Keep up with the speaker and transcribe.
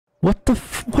What the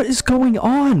what is going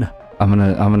on?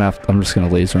 I'm just gonna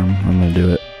laser him. I'm gonna do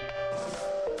it.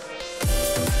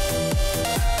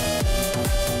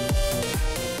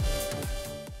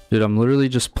 Dude, I'm literally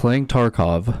just playing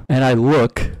Tarkov, and I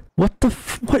look. What the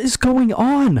what is going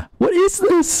on? What is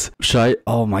this? Should I?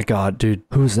 Oh my god, dude.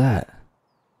 Who's that?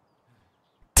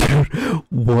 Dude,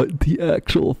 what the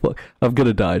actual fuck? I'm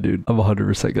gonna die, dude. I'm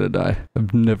 100% gonna die.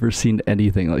 I've never seen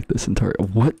anything like this in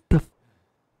Tarkov. What the?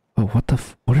 Oh, what the?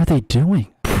 What are they doing?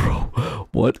 Bro,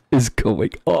 what is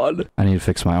going on? I need to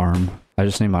fix my arm. I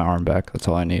just need my arm back. That's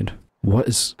all I need. What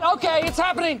is... Okay, it's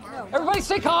happening. Everybody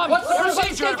stay calm. What's the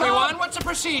procedure, everyone? What's the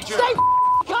procedure? Stay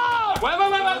calm. Wait.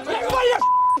 Everybody just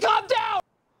calm down.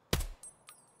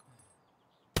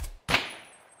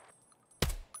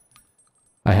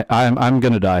 I'm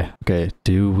gonna die. Okay,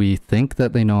 do we think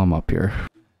that they know I'm up here?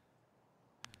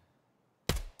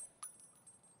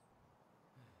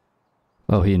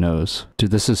 Oh, he knows. Dude,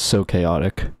 this is so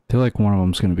chaotic. I feel like one of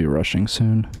them's gonna be rushing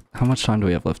soon. How much time do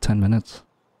we have left? 10 minutes?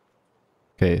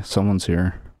 Okay, someone's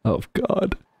here. Oh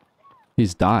god.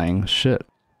 He's dying. Shit.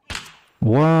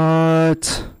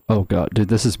 What? Oh god, dude,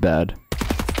 this is bad.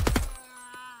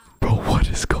 Bro, what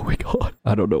is going on?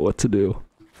 I don't know what to do.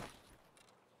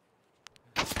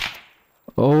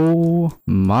 Oh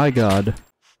my god.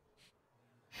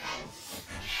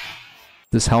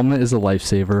 This helmet is a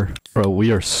lifesaver. Bro,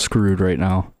 we are screwed right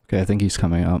now. Okay, I think he's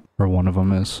coming up. Or one of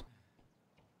them is.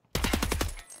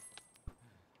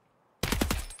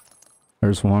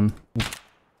 There's one.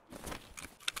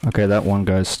 Okay, that one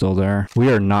guy's still there.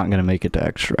 We are not gonna make it to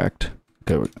extract.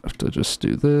 Okay, we have to just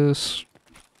do this.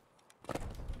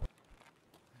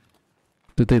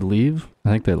 Did they leave? I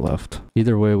think they left.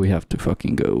 Either way, we have to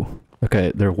fucking go.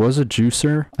 Okay, there was a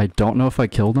juicer. I don't know if I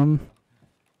killed him.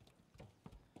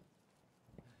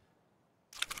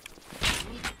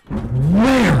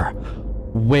 Where?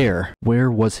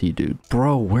 Where was he, dude?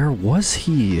 Bro, where was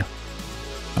he? I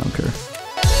don't care.